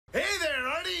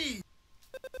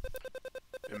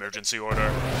Emergency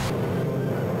order.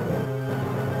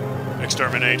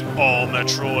 Exterminate all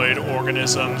Metroid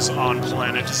organisms on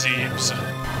planet Zebes.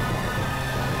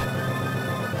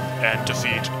 And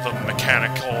defeat the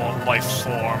mechanical life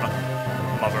form,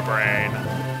 Mother Brain.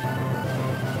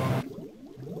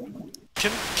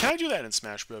 Can I do that in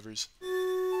Smash Brothers?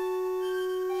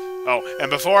 Oh, and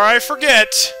before I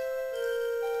forget,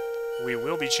 we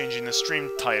will be changing the stream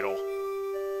title.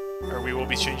 Or we will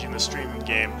be changing the stream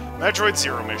game. Metroid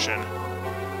Zero Mission.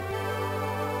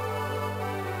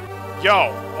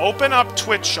 Yo, open up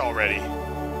Twitch already.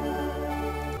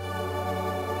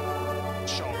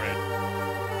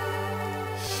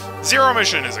 Zero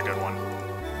Mission is a good one.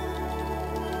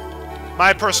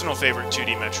 My personal favorite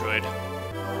 2D Metroid.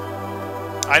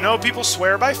 I know people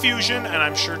swear by Fusion, and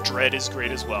I'm sure Dread is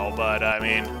great as well, but I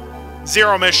mean,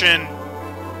 Zero Mission,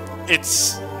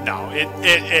 it's... no,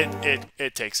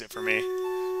 it takes it for me.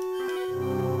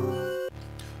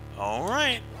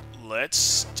 Alright, let's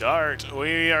start.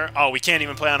 We are... oh, we can't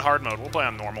even play on hard mode. We'll play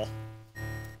on normal.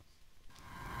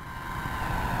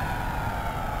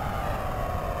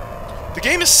 The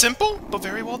game is simple, but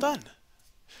very well done.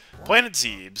 Planet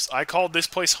Zebes. I called this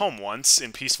place home once,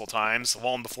 in peaceful times,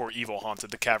 long before evil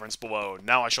haunted the caverns below.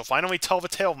 Now I shall finally tell the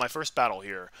tale of my first battle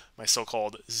here, my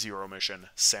so-called Zero Mission,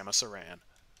 Samus Aran.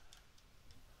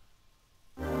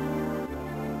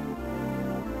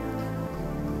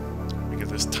 We get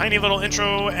this tiny little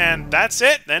intro, and that's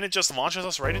it! Then it just launches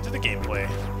us right into the gameplay,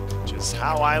 which is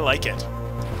how I like it.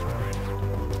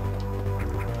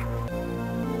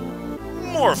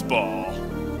 Morph Ball.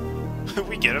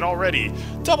 We get it already.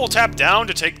 Double tap down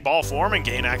to take ball form and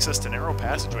gain access to narrow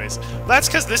passageways. That's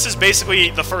because this is basically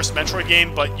the first Metroid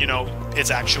game, but, you know,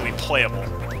 it's actually playable.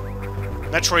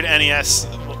 Metroid NES,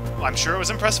 I'm sure it was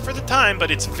impressive for the time,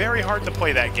 but it's very hard to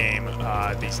play that game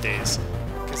these days.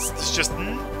 Because there's just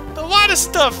a lot of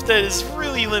stuff that is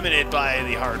really limited by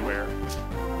the hardware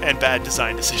and bad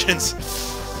design decisions.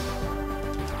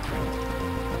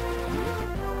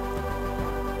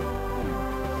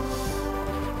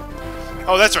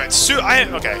 Oh, that's right.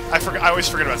 Okay, I always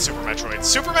forget about Super Metroid.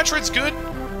 Super Metroid's good,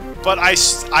 but I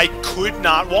could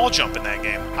not wall jump in that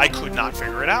game. I could not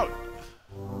figure it out.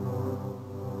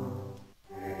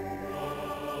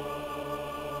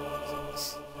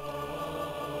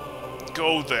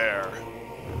 Go there.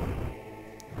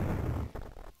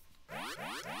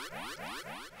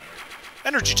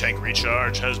 Energy tank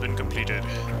recharge has been completed.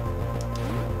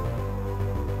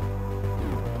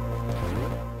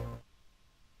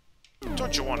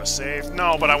 Don't you want to save?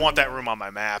 No, but I want that room on my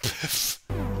map.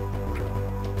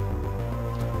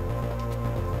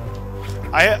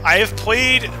 I have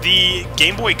played the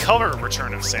Game Boy Color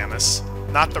Return of Samus,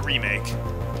 not the remake.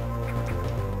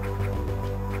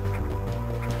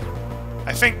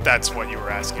 I think that's what you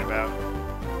were asking about.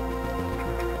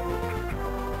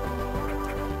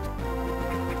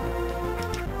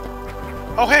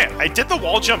 Oh hey, I did the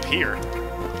wall jump here.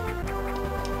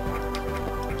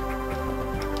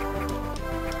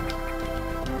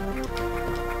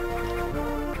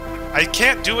 I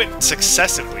can't do it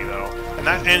successively though,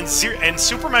 and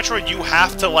Super Metroid you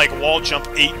have to like wall jump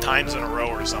 8 times in a row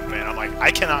or something. I'm like, I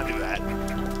cannot do that.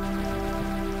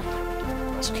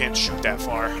 I also can't shoot that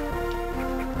far.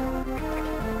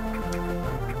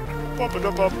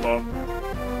 Bum-ba-da-bum-bum.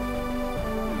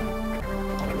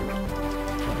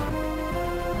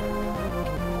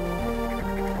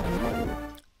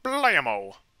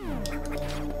 Blammo!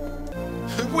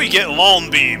 We get Lawn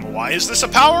Beam. Why is this a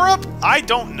power-up? I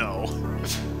don't know.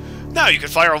 Now you can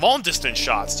fire long-distance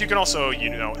shots. You can also, you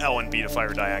know, L and B to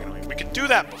fire diagonally. We could do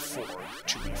that before,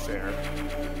 to be fair.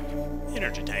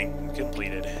 Energy tank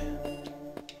completed.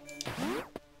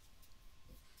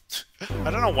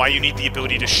 I don't know why you need the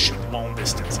ability to shoot long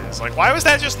distances. Like, why was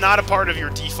that just not a part of your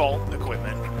default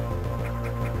equipment?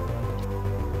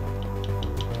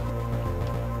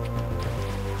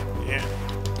 Yeah.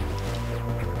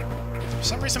 For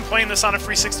some reason, playing this on a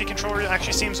 360 controller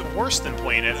actually seems worse than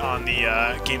playing it on the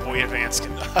Game Boy Advance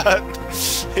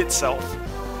itself.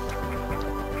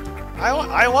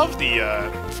 I love the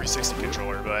 360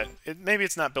 controller, but maybe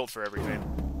it's not built for everything.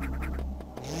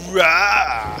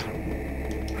 Rah!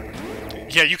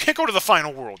 Yeah, you can't go to the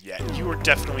final world yet. You are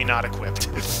definitely not equipped.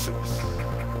 In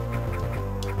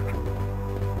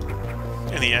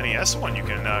the NES one, you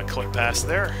can clip past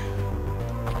there.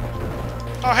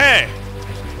 Oh, hey!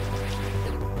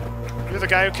 You're the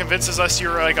guy who convinces us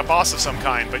you're, like, a boss of some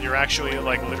kind, but you're actually,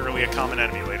 like, literally a common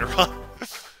enemy later on.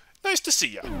 Nice to see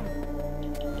ya.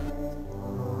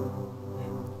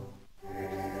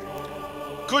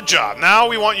 Good job. Now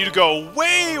we want you to go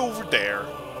way over there.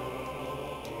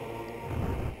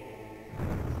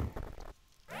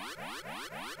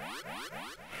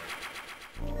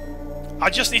 I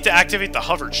just need to activate the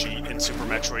hover cheat in Super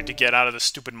Metroid to get out of the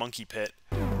stupid monkey pit.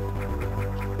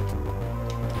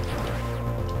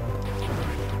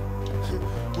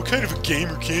 What kind of a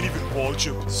gamer can't even wall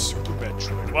jump in Super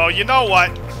Metroid? Well, you know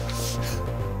what?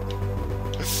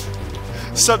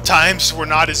 Sometimes we're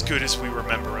not as good as we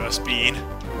remember us being.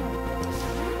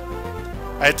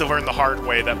 I had to learn the hard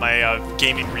way that my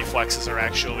gaming reflexes are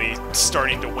actually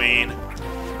starting to wane.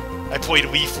 I played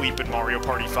Leaf Leap in Mario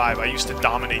Party 5. I used to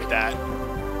dominate that.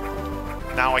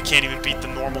 Now I can't even beat the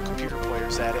normal computer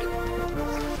players at it.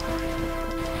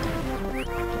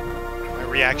 My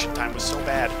reaction time was so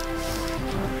bad.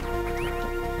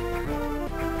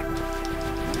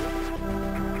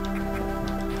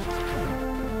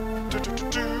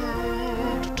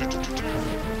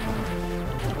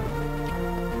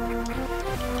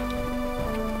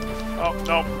 Oh,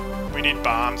 no. We need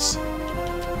bombs.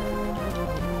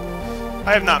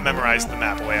 I have not memorized the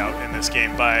map layout in this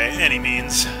game by any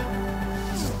means.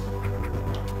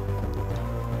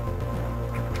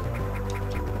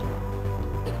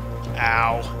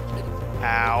 Ow.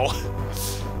 Ow.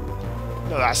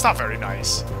 No, that's not very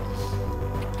nice.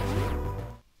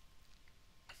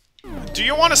 Do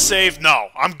you want to save? No,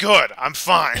 I'm good. I'm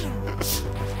fine.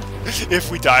 If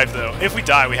we die, though. If we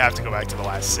die, we have to go back to the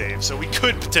last save, so we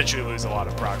could potentially lose a lot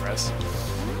of progress.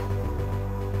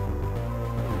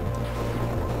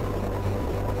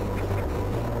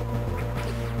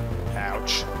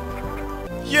 Ouch.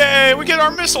 Yay, we get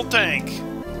our missile tank!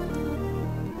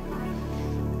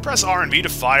 Press R and B to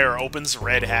fire opens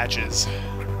red hatches.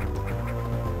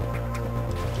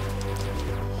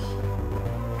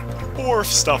 Or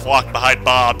stuff locked behind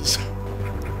bombs.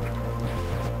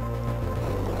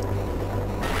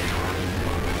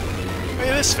 Look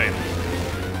at this thing.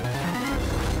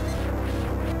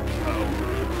 Uh-oh.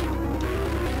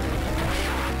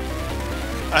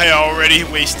 I already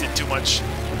wasted too much.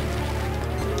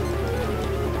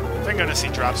 Thank goodness he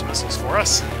drops missiles for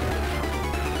us.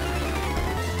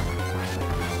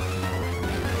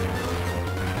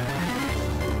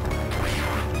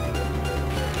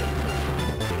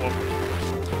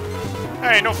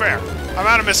 Hey, no fair. I'm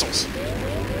out of missiles.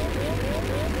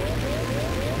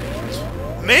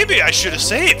 Maybe I should have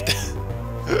saved.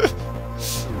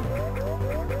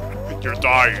 You're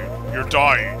dying. You're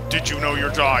dying. Did you know you're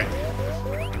dying?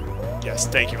 Yes,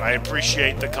 thank you. I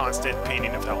appreciate the constant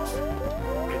painting of health.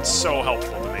 It's so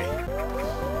helpful to me.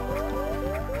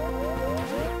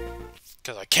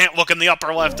 Because I can't look in the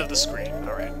upper left of the screen.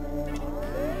 Alright.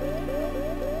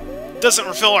 Doesn't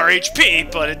refill our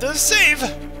HP, but it does save.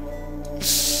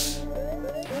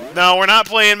 No, we're not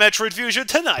playing Metroid Fusion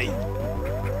tonight.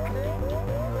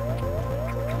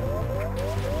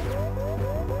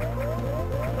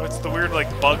 Oh, it's the weird, like,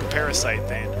 bug parasite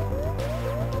thing.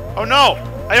 Oh no!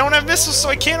 I don't have missiles, so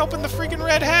I can't open the freaking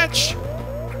red hatch!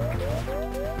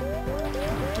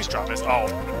 Please drop this. Oh,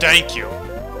 thank you.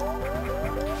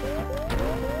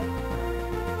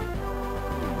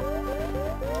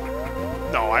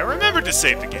 No, I remembered to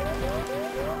save the game.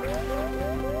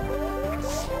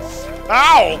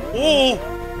 Ow! Ooh!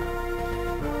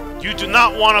 You do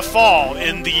not want to fall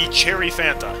in the cherry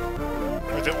Fanta.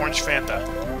 Or the orange Fanta.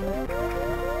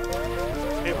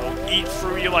 It will eat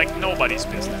through you like nobody's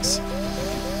business.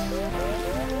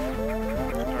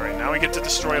 Alright, now we get to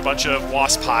destroy a bunch of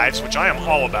wasp hives, which I am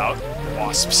all about.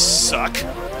 Wasps suck.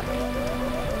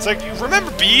 It's like, you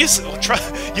remember bees?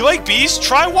 You like bees?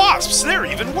 Try wasps. They're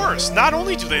even worse. Not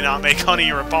only do they not make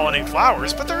honey or pollinate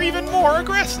flowers, but they're even more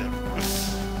aggressive.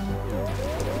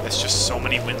 That's just so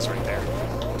many wins right there.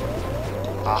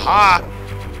 Aha!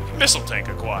 Missile tank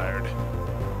acquired.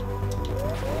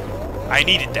 I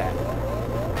needed that.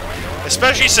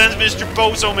 Especially since Mr.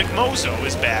 Bozo McMozo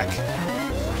is back.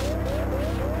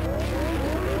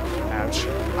 Ouch.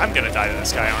 I'm gonna die to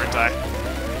this guy, aren't I?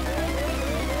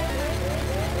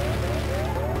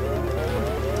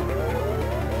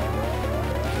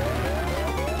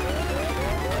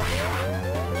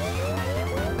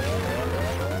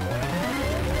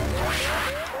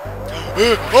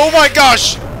 Oh my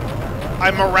gosh!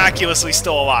 I'm miraculously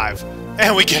still alive.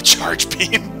 And we get Charge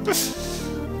Beam.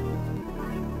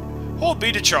 Hold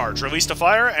B to charge. Release to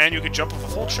fire, and you can jump with a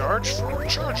full charge for a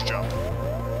charge jump.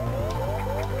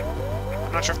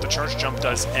 I'm not sure if the charge jump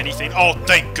does anything. Oh,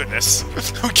 thank goodness.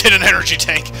 We get an energy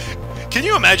tank. Can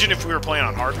you imagine if we were playing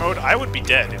on hard mode? I would be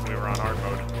dead if we were on hard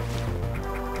mode.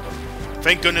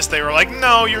 Thank goodness they were like,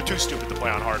 no, you're too stupid to play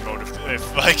on hard mode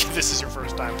if like, this is your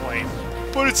first time playing.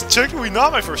 But it's technically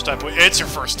not my first time playing. It's your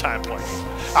first time playing.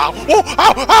 Ow! Whoa!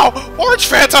 Ow! Ow! Orange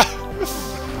Fanta!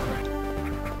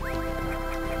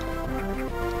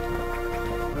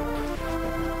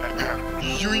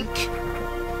 Yoink!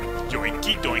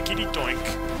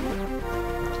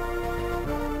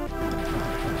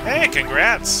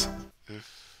 congrats.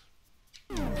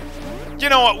 You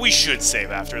know what? We should save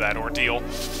after that ordeal.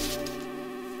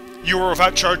 You were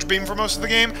without Charge Beam for most of the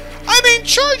game? I mean,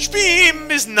 Charge Beam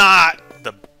is not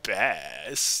the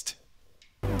best.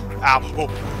 Ow. Oh.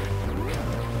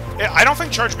 I don't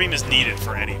think Charge Beam is needed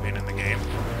for anything in the game.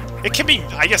 It can be,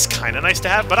 I guess, kind of nice to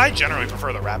have, but I generally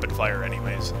prefer the Rapid Fire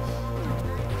anyways.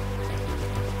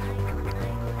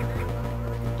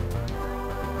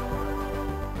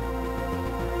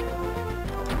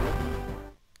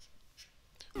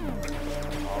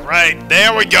 Alright,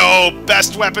 there we go!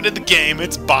 Best weapon in the game,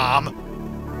 it's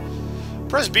Bomb.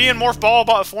 Press B and morph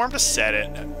ball form to set it.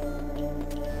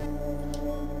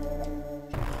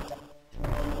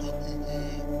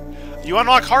 You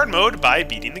unlock hard mode by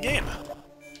beating the game.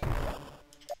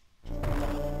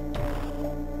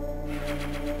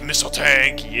 Missile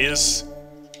tank, yes.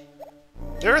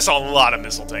 There is a lot of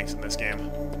missile tanks in this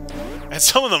game. And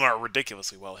some of them are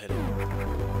ridiculously well hidden.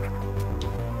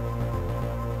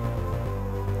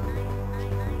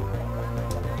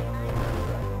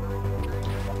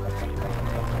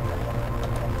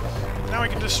 Now we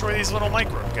can destroy these little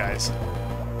microbe guys.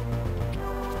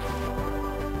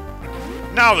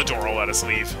 Now the door will let us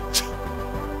leave.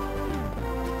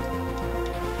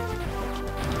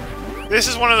 This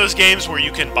is one of those games where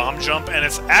you can bomb jump, and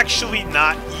it's actually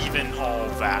not even all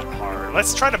that hard.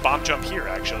 Let's try to bomb jump here,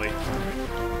 actually.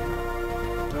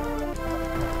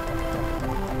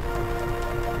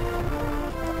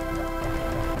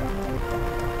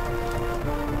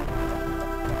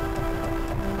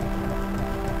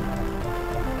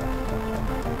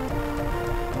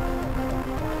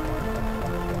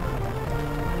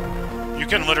 You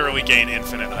can literally gain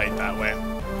infinite height that way.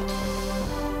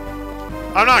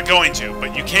 I'm not going to,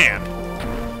 but you can.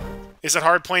 Is it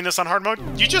hard playing this on hard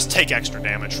mode? You just take extra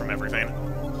damage from everything.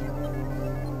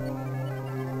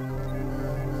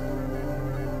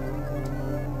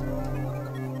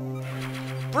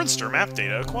 Brinster map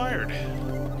data acquired.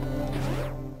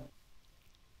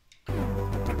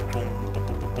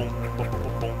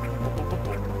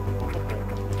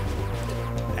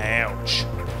 Ouch.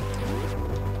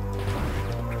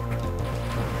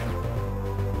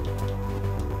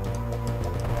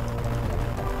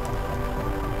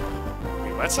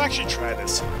 Let's actually try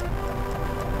this.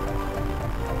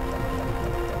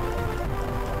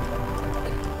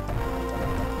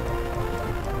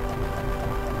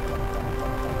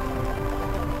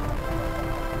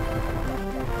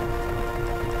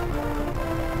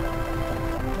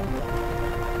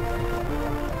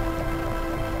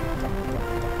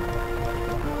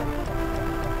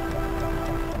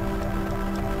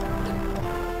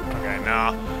 Okay,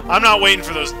 nah. I'm not waiting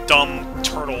for those dumb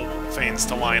turtle things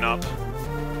to line up.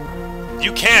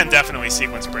 You can definitely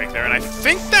sequence break there, and I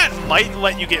think that might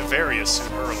let you get Various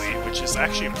early, which is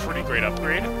actually a pretty great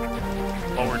upgrade.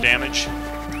 Lower damage.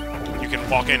 You can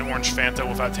walk in Orange Fanta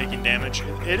without taking damage.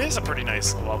 It is a pretty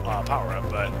nice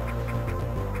power-up, but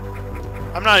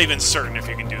I'm not even certain if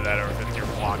you can do that or if you're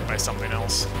blocked by something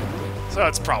else. So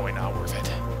it's probably not worth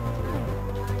it.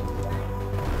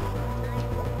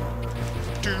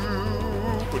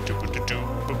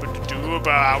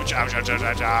 Ouch, ouch, ouch, ouch,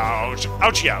 ouch, ouch,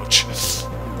 ouchie, ouch.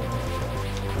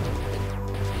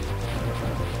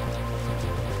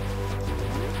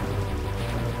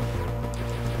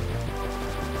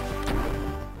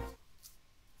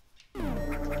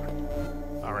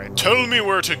 Alright, tell me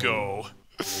where to go.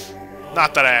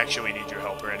 Not that I actually need your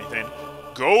help or anything.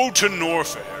 Go to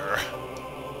Norfair.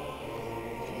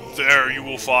 There you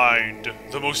will find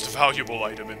the most valuable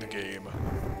item in the game.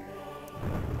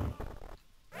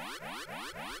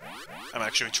 I'm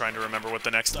actually trying to remember what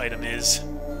the next item is.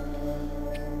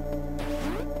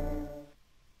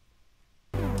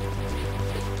 I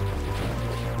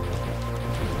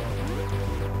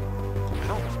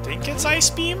don't think it's Ice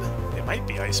Beam? It might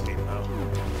be Ice Beam, though.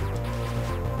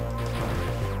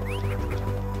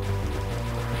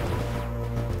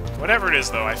 Whatever it is,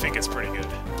 though, I think it's pretty good.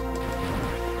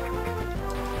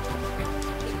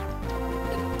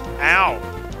 Ow!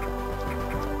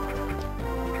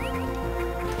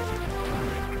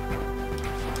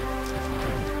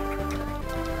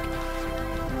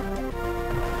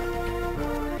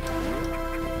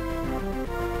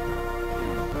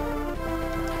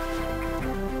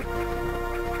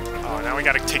 Now we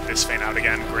gotta take this thing out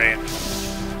again. Great.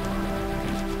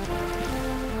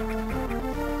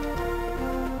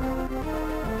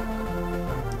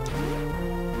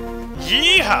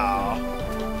 Yeehaw!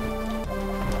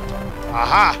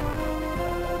 Aha!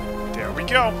 There we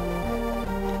go.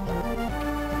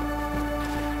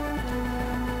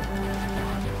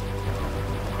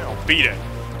 Now beat it.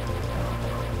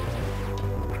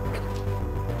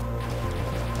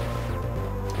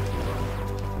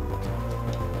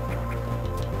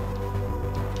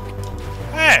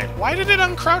 Why did it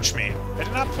uncrouch me? I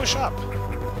did not push up.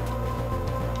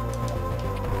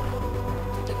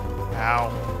 Ow.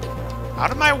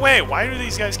 Out of my way! Why do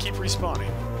these guys keep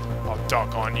respawning? I'll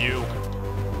duck on you.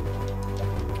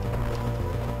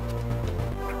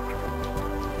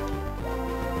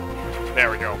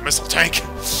 There we go. Missile tank.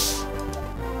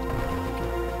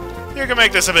 You can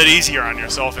make this a bit easier on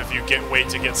yourself if you wait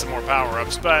to get some more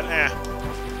power-ups, but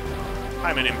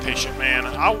I'm an impatient man.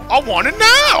 I want it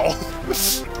now!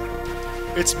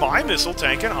 It's my missile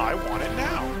tank and I want it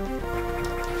now.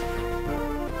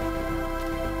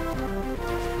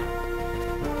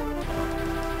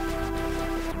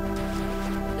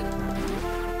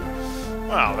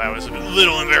 Wow, that was a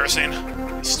little embarrassing.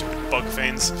 These stupid bug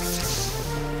fiends.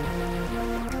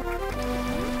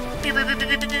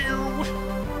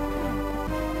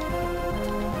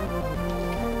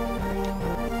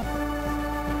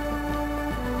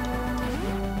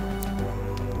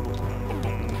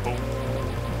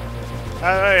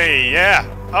 Hey, yeah.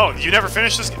 Oh, you never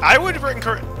finished this? I would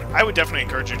definitely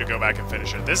encourage you to go back and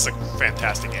finish it. This is a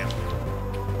fantastic game.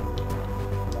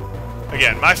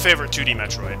 Again, my favorite 2D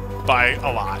Metroid by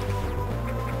a lot.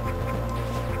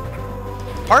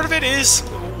 Part of it is,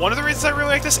 one of the reasons I really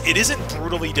like this, it isn't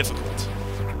brutally difficult.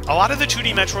 A lot of the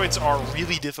 2D Metroids are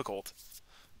really difficult.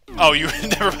 Oh, you you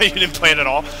didn't play it at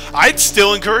all? I'd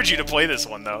still encourage you to play this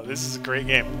one, though. This is a great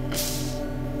game.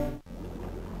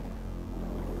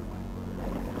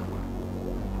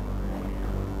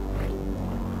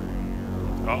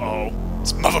 Uh-oh.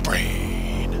 It's Mother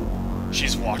Brain.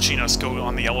 She's watching us go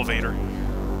on the elevator.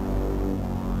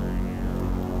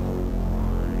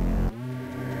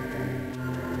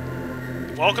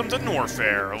 Welcome to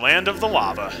Norfair, land of the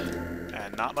lava.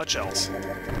 And not much else.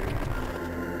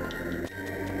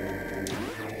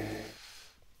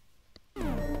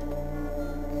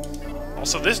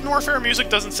 Also, this Norfair music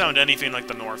doesn't sound anything like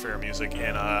the Norfair music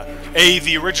in A,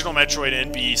 the original Metroid,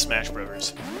 and B, Smash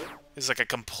Brothers. This is like a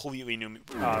completely new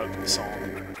song.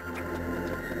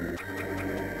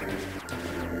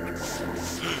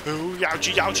 Ooh,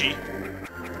 youchie, youchie.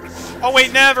 Oh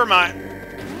wait, never mind.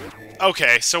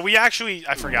 Okay, so we actually,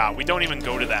 I forgot, we don't even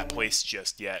go to that place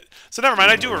just yet. So never mind,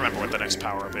 I do remember what the next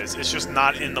power-up is. It's just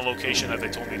not in the location that they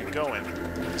told me to go in.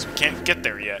 So we can't get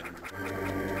there yet.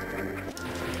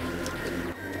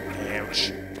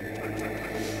 Ouch.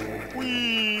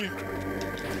 Whee!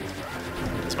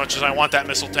 As much as I want that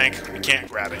missile tank, we can't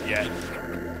grab it yet.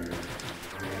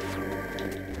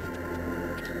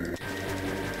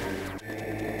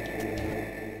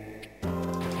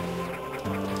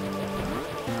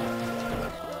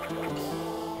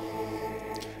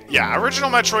 Yeah, original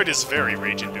Metroid is very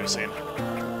rage-inducing.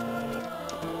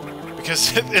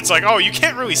 Because it's like, oh, you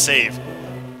can't really save.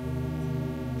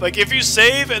 Like, if you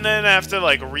save and then have to,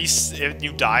 like, if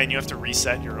you die and you have to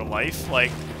reset your life,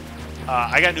 like,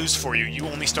 I got news for you. You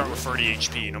only start with 30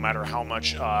 HP, no matter how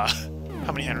much, how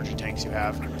many energy tanks you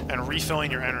have. And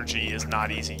refilling your energy is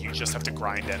not easy. You just have to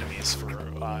grind enemies for,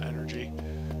 energy.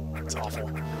 It's awful.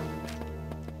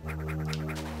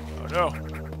 Oh, no.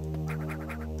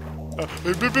 Oh,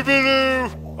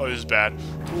 this is bad.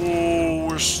 Oh,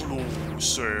 we're slow,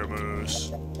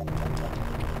 Samus.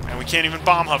 And we can't even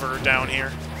bomb hover down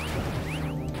here.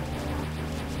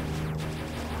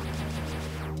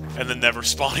 And the never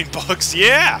spawning bugs.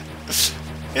 Yeah!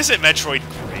 Isn't Metroid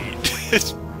great?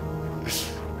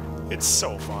 It's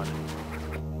so fun.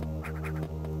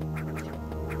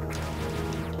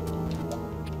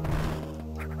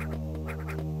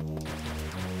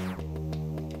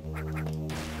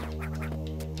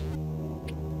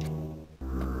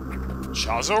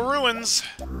 Chazo Ruins.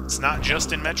 It's not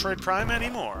just in Metroid Prime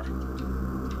anymore.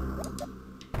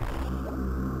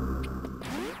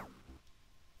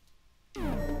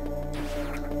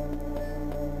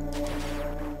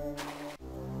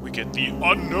 We get the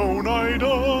unknown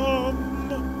item.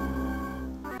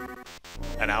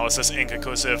 Analysis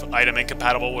inconclusive. Item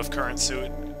incompatible with current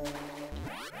suit.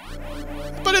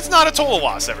 But it's not a total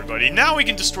loss, everybody. Now we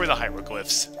can destroy the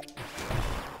hieroglyphs.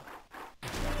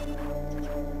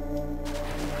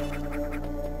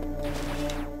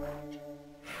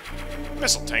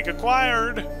 Missile tank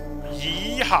acquired!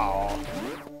 Yeehaw!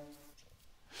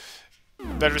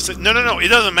 Better say— no, it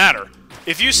doesn't matter.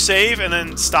 If you save and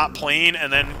then stop playing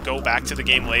and then go back to the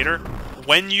game later,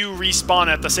 when you respawn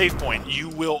at the save point, you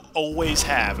will always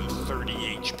have 30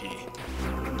 HP.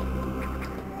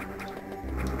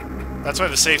 That's why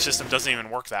the save system doesn't even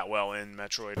work that well in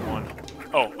Metroid 1.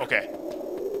 Oh, okay.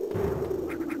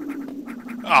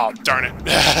 Oh, darn it.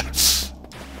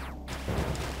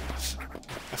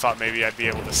 I thought maybe I'd be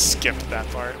able to skip that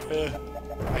part.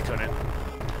 I couldn't.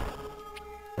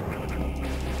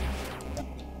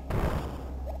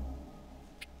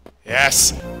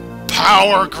 Yes!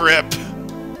 Power grip!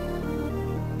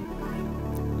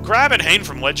 Grab and hang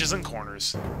from ledges and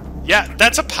corners. Yeah,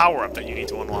 that's a power-up that you need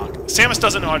to unlock. Samus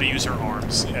doesn't know how to use her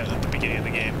arms at the beginning of the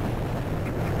game.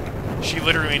 She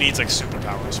literally needs, like,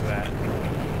 superpowers for that.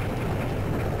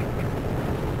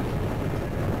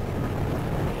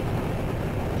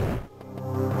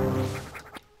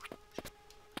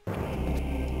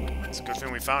 It's a good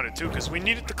thing we found it, too, because we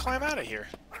needed to climb out of here.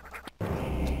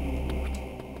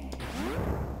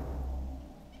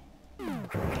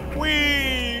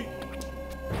 Whee!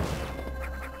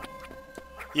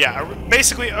 Yeah,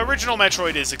 basically, original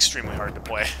Metroid is extremely hard to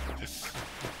play.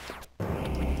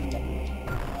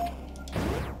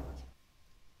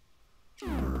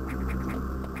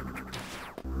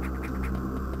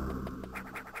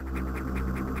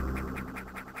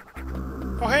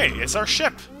 Oh hey, it's our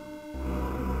ship!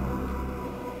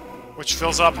 Which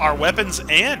fills up our weapons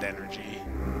and energy.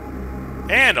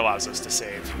 And allows us to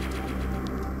save.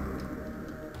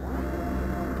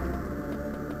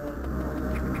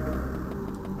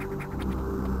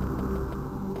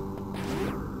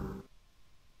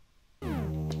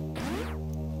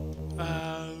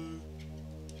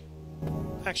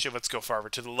 Actually, let's go farther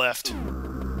to the left.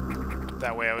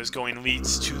 That way I was going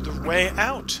leads to the way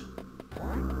out.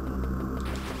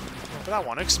 But I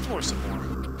want to explore some more.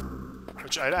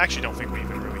 Which I actually don't think we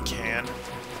even really can.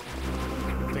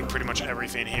 I think pretty much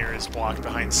everything here is blocked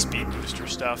behind speed booster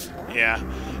stuff. Yeah.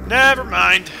 Never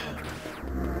mind.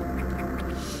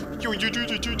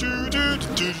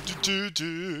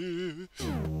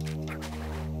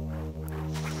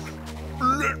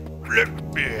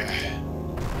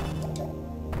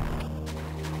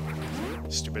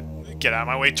 Stupid. Get out of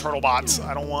my way, turtle bots.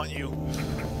 I don't want you.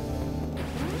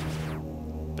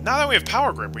 But now that we have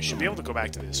power grip, we should be able to go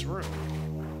back to this room.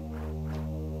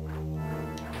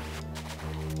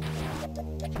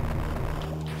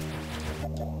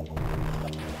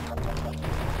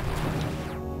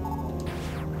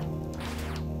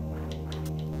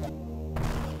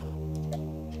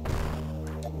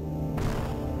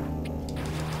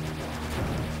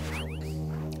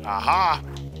 Aha!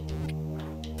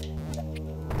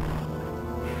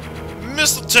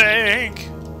 Missile tank!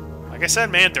 Like I said,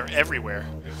 man, they're everywhere.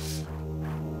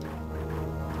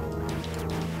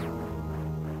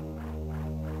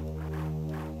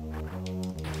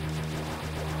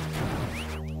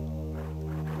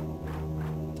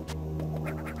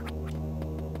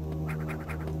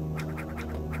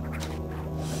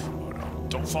 Oh no,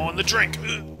 don't fall in the drink!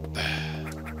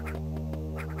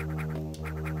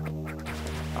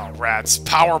 Oh, rats.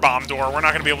 Power bomb door. We're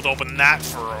not going to be able to open that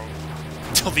for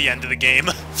till the end of the game.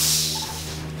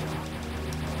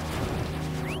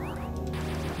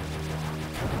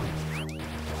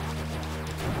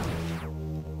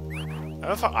 I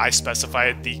love how I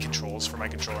specified the controls for my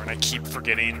controller, and I keep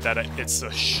forgetting that it's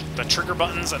the trigger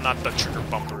buttons and not the trigger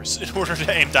bumpers in order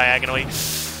to aim diagonally.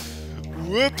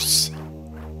 Whoops!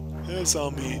 That's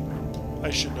on me. I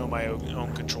should know my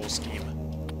own control scheme.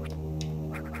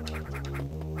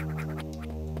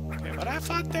 Okay, but I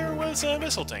thought there was a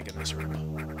missile tank in this room.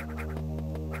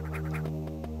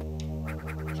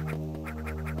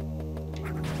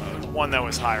 One that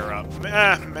was higher up.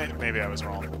 Maybe I was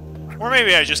wrong. Or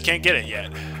maybe I just can't get it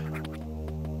yet.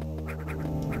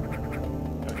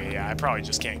 Okay, yeah, I probably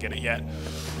just can't get it yet.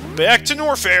 Back to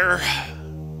Norfair!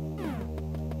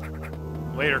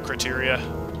 Later, criteria.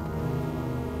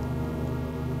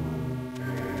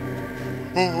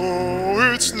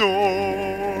 Oh, it's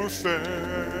Norfair!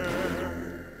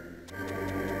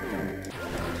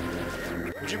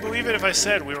 Would you believe it if I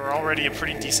said we were already a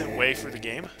pretty decent way through the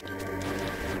game?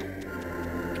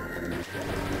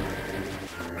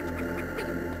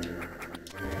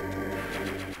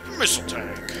 Missile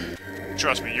tank.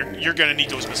 Trust me, you're gonna need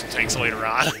those missile tanks later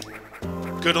on.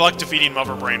 Good luck defeating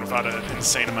Mother Brain without an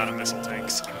insane amount of missile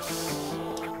tanks.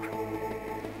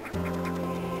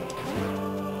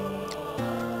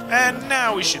 And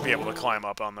now we should be able to climb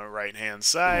up on the right-hand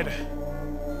side.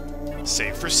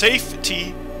 Save for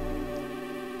safety.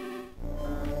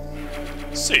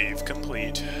 Save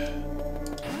complete.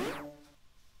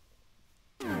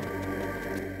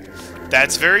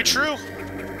 That's very true.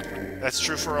 That's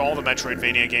true for all the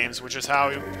Metroidvania games, which is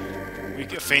how we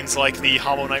get things like the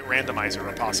Hollow Knight Randomizer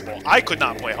are possible. I could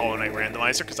not play Hollow Knight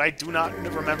Randomizer because I do not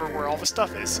remember where all the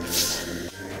stuff is.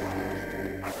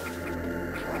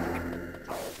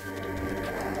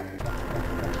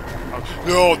 Oh,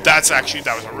 no, that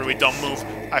was a really dumb move.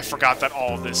 I forgot that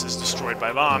all of this is destroyed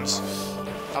by bombs.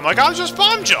 I'm like, I'll just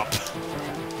bomb jump!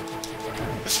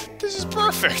 This is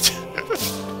perfect!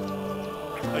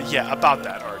 Yeah, about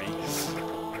that, Artie.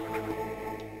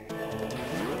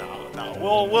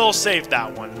 No, we'll save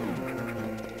that one.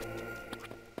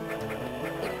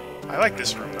 I like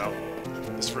this room, though.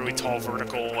 This really tall,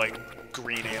 vertical, like,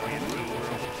 green alien room.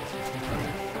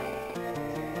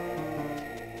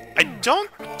 I don't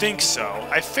think so.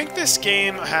 I think this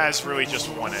game has really just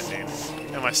one ending.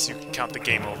 Unless you count the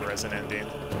game over as an ending.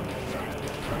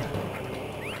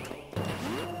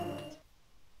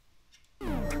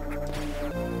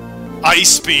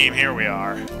 Ice Beam, here we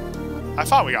are. I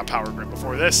thought we got Power Grip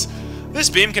before this. This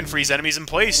beam can freeze enemies in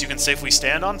place. You can safely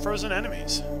stand on frozen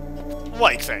enemies.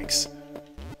 Like, thanks.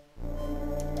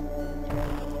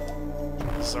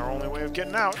 This is our only way of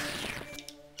getting out.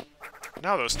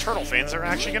 Now those turtle fins are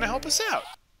actually going to help us out.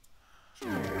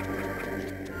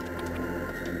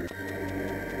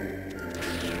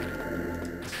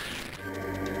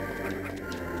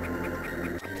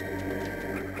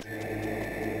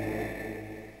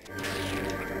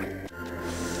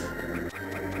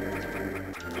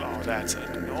 Oh, that's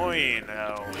annoying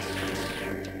now.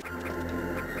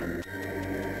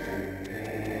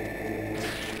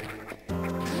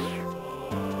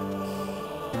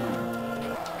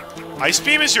 Ice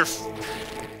Beam is your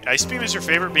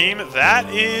favorite beam? That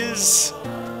is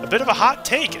a bit of a hot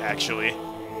take, actually.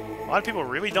 A lot of people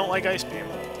really don't like Ice Beam.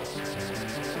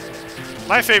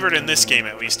 My favorite in this game,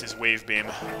 at least, is Wave Beam.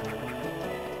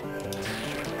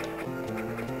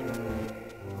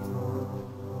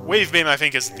 Wave Beam, I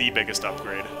think, is the biggest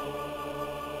upgrade.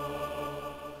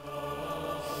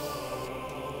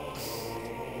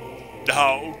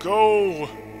 Now, go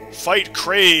fight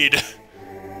Kraid!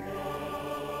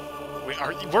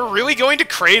 We're really going to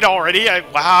Kraid already?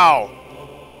 Wow.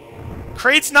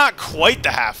 Kraid's not quite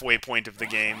the halfway point of the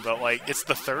game, but, like, it's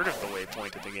the third of the way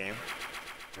point of the game.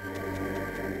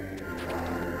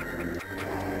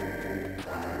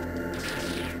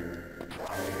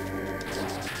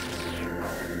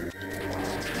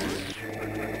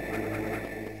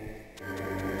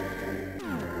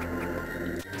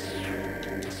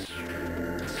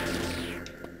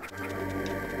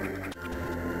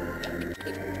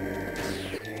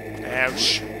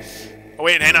 Ouch. Oh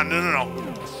wait, hang on,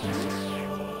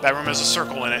 no. That room has a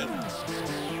circle in it.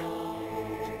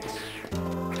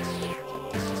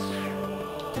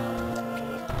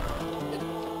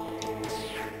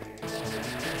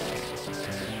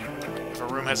 If a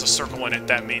room has a circle in it,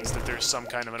 that means that there's some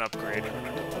kind of an upgrade.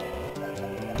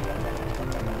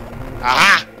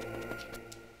 Aha!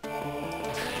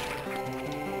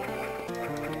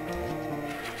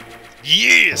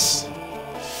 Yes!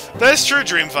 That's true,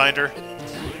 Dreamfinder.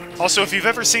 Also, if you've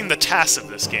ever seen the TAS of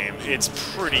this game, it's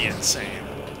pretty insane.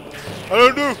 I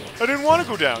don't know. I didn't want to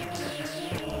go down.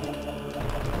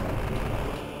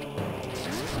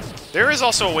 There is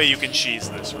also a way you can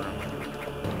cheese this room.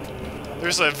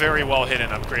 There's a very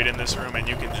well-hidden upgrade in this room, and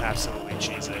you can absolutely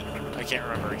cheese it. I can't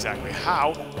remember exactly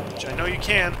how, which I know you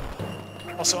can.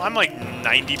 Also, I'm like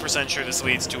 90% sure this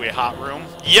leads to a hot room.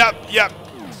 Yep.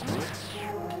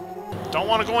 Don't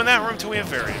want to go in that room till we have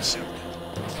variants soon.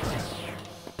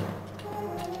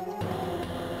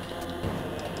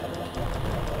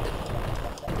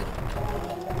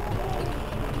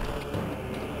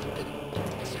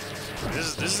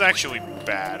 This is actually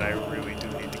bad. I really do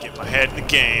need to get my head in the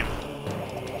game,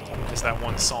 as that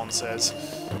one song says.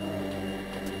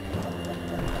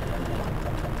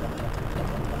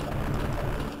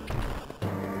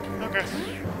 Okay.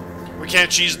 We can't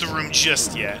cheese the room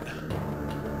just yet.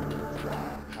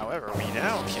 However, we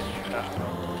now can...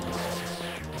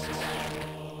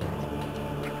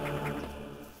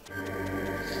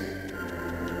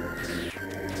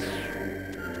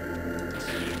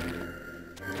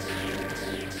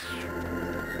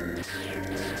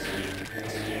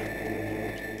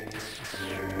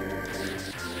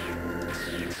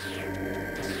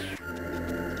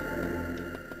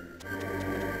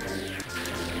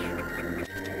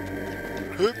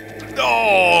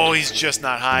 Oh, he's just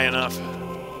not high enough.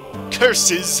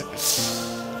 Curses!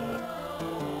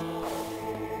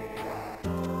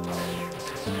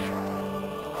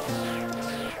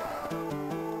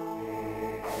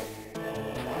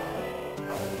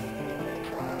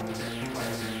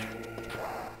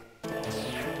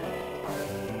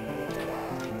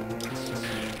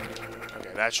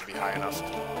 Okay, that should be high enough.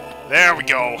 There we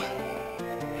go!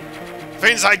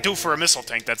 Things I do for a missile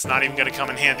tank that's not even going to come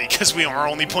in handy, because we are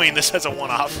only playing this as a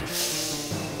one-off.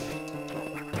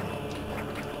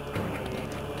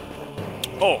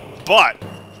 Oh, but,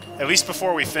 at least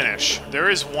before we finish, there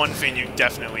is one thing you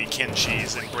definitely can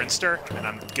cheese in Brinster, and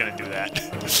I'm going to do that.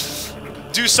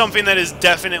 Do something that is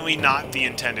definitely not the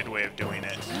intended way of doing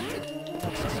it.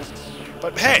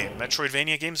 But hey,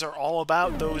 Metroidvania games are all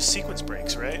about those sequence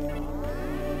breaks, right?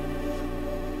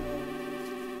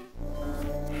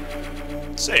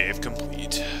 Save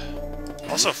complete.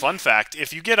 Also, fun fact,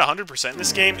 if you get 100% in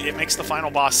this game, it makes the final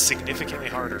boss significantly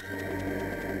harder.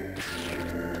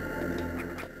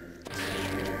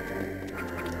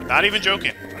 Not even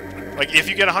joking. Like, if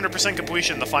you get 100%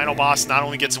 completion, the final boss not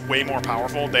only gets way more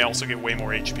powerful, they also get way more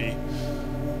HP.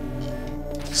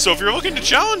 So if you're looking to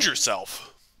challenge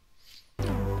yourself, a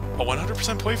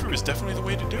 100% playthrough is definitely the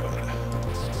way to do it.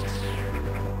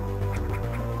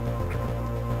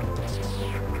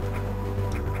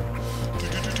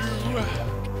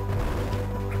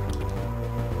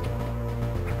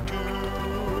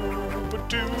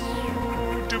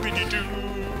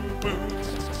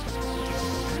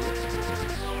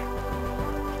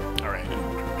 Alright.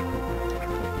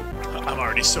 I'm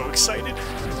already so excited.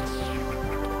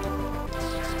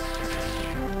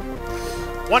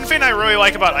 One thing I really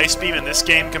like about Ice Beam in this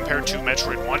game compared to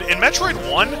Metroid 1, in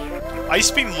Metroid 1,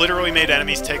 Ice Beam literally made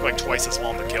enemies take like twice as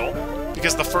long to kill.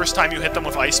 Because the first time you hit them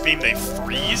with Ice Beam, they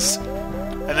freeze.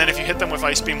 And then if you hit them with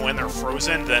Ice Beam when they're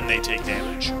frozen, then they take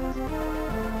damage.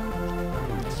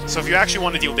 So if you actually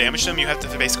want to deal damage to them, you have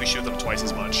to basically shoot them twice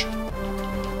as much.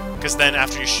 Because then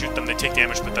after you shoot them, they take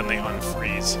damage, but then they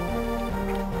unfreeze.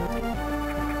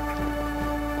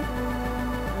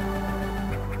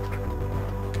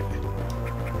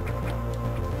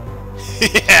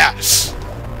 Okay. Yeah!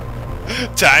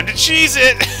 Time to cheese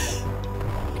it!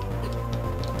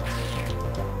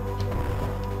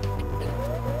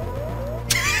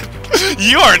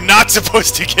 You are not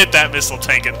supposed to get that missile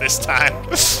tank at this time.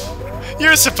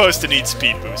 You're supposed to need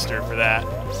Speed Booster for that.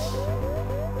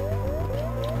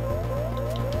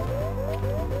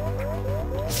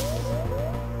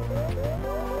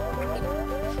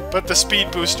 But the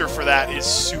Speed Booster for that is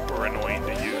super annoying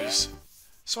to use.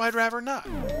 So I'd rather not.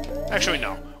 Actually,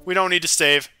 no. We don't need to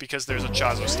save, because there's a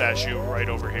Chazo statue right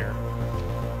over here.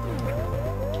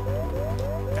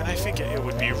 And I think it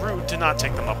would be rude to not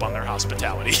take them up on their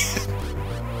hospitality.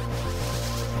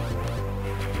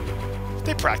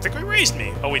 They practically raised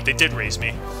me. Oh wait, they did raise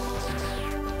me.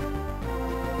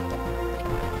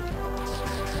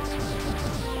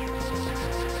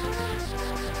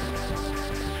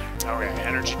 Okay,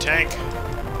 energy tank.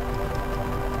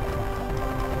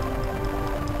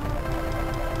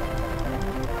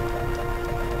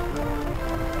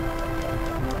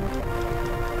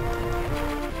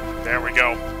 There we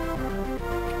go.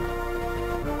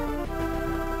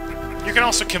 You can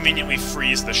also conveniently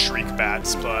freeze the Shriek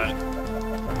Bats, but...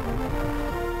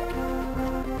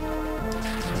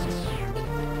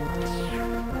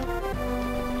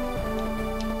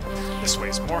 this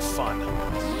way's more fun.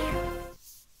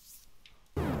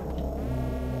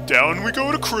 Down we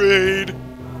go to Kraid!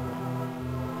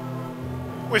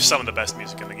 With some of the best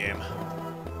music in the game.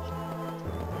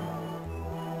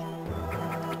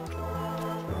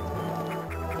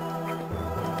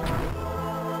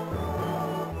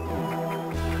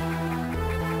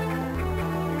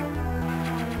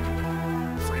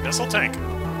 Free missile tank.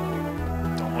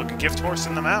 Don't look a gift horse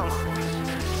in the mouth.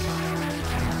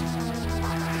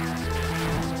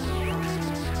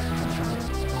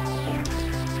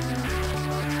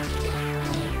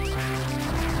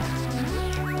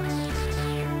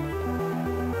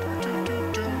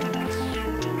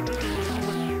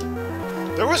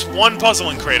 There was one puzzle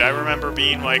in Kraid I remember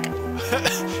being like,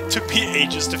 took me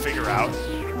ages to figure out.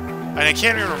 And I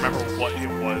can't even remember what it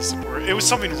was. It was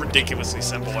something ridiculously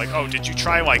simple, like, oh, did you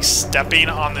try, like, stepping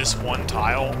on this one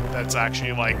tile that's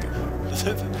actually, like,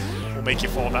 will make you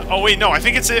fall down? Oh, wait, no, I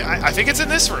think it's in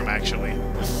this room, actually.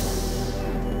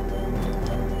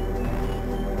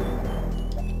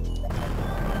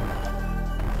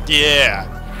 Yeah.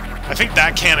 I think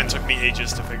that cannon took me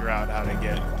ages to figure out how to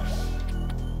get.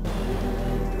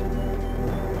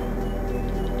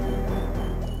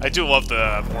 I do love the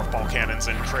morph ball cannons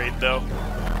in Kraid, though.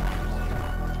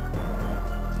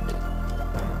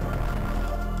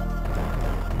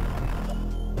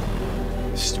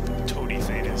 Stupid toady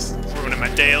thing is ruining my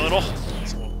day a little,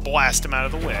 so we'll blast him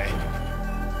out of the way.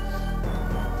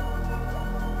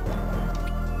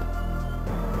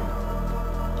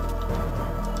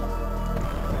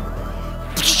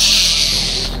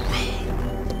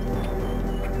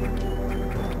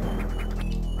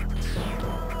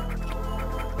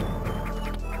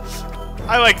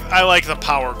 I like the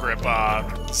power grip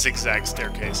zigzag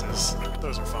staircases.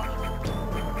 Those are fun.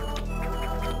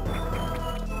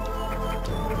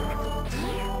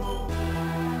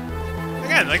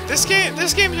 Again, like this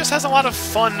game just has a lot of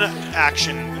fun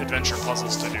action adventure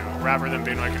puzzles to do, rather than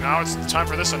being like, now it's time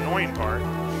for this annoying part.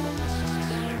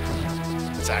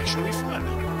 It's actually fun.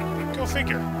 Go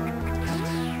figure.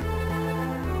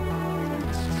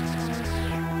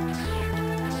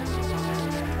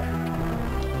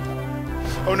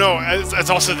 Oh no, it's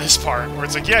also this part where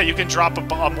it's like, yeah, you can drop a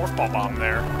morph ball bomb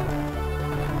there.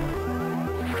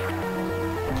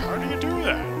 How do you do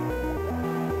that?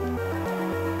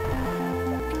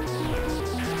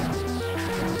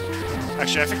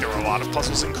 Actually, I think there were a lot of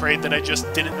puzzles in Kraid that I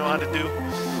just didn't know how to do.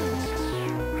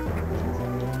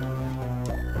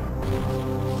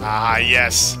 Ah,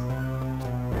 yes.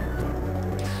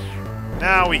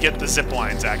 Now we get the zip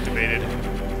lines activated.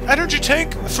 Energy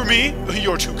tank for me?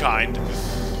 You're too kind.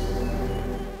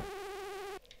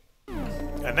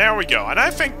 And there we go. And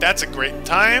I think that's a great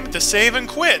time to save and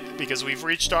quit, because we've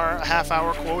reached our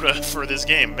half-hour quota for this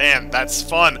game. Man, that's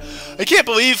fun. I can't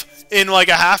believe in like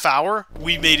a half hour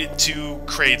we made it to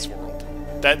Kraid's world.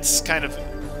 That's kind of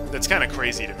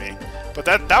crazy to me. But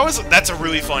that's a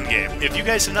really fun game. If you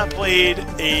guys have not played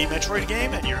a Metroid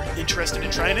game and you're interested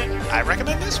in trying it, I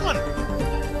recommend this one.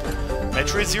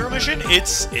 Metroid Zero Mission,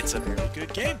 it's a very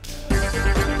good game.